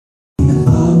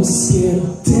was scared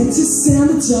of dentists and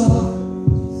the dark.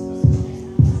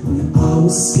 I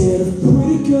was scared of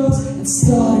pretty girls and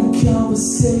starting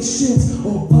conversations.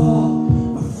 Oh, all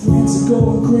my friends are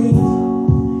going green.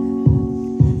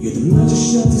 You're the magic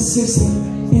shelter system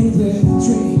in their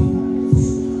dreams.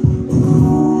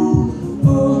 Ooh,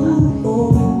 oh, oh.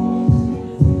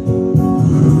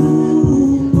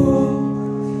 Ooh, oh.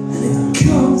 And it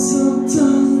comes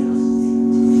undone.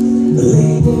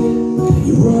 Lady,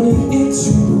 you're running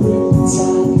into the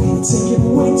riptide, taking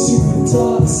away to the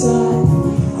dark side.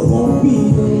 I wanna be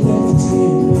the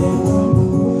left-hand man.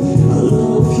 I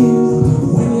love you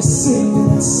when you're singing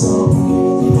that song,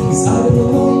 cause I don't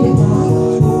know your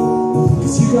mind,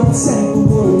 cause you gotta take the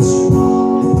words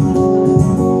wrong.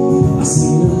 I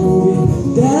seen a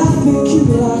movie that I think you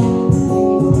like,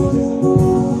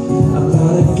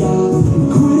 about a guy who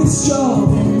quit his job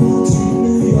and moved to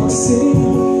New York City.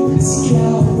 It's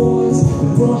cowboys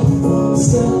running from the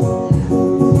stuff.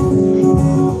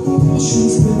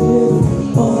 She's been living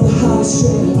on the high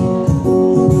shelf.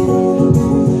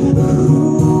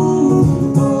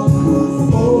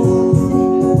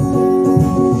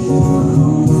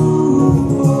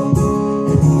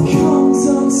 Comes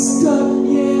unstuck,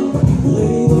 yeah.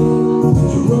 Lady,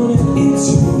 you're running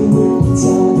into the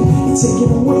riptide. You're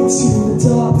taking away to the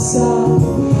dark side.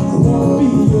 I wanna be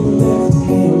your left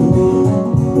hand man.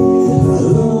 I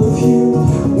love you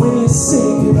when you're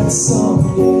singing that song,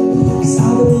 yeah. Cause I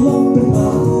got a lump in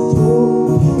my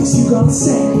throat, cause you gotta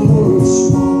say the words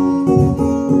wrong.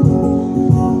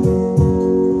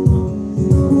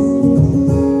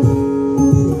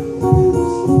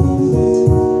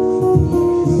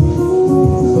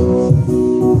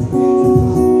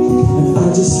 And I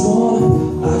just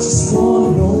wanna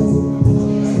know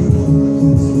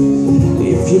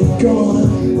if you're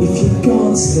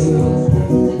gonna stay.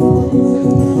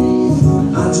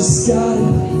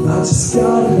 I just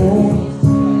gotta know.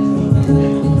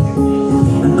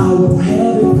 And I won't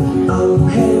have it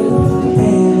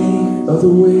any other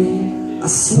way. I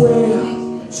swear,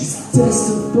 she's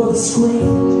destined for the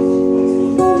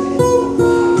screen.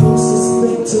 Closest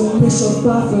thing to Michelle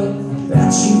Pfeiffer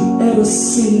that you ever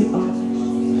seen.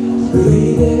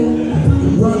 Lady,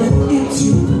 you're running into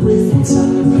the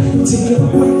riptide, taking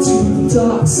away to the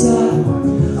dark side.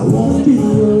 I wanna be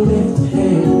your left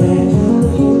hand man.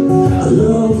 I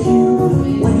love you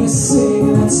when you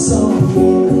sing that song,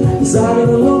 yeah. Cause I got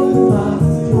a lump in my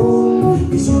throat,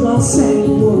 cause you don't say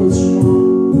the words wrong.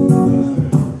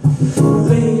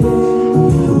 Lady,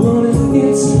 you're running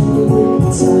into the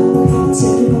riptide,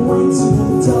 taking away to the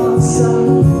dark side.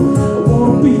 I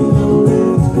wanna be your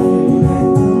left hand man.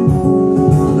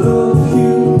 I love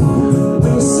you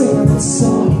when you sing that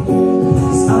song, yeah.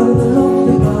 Cause I got a lump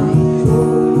in my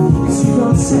throat, cause you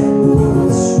don't say the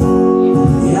words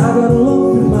wrong. Yeah, I got a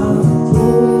lump in my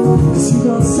throat, cause you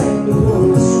don't say the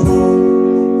words wrong.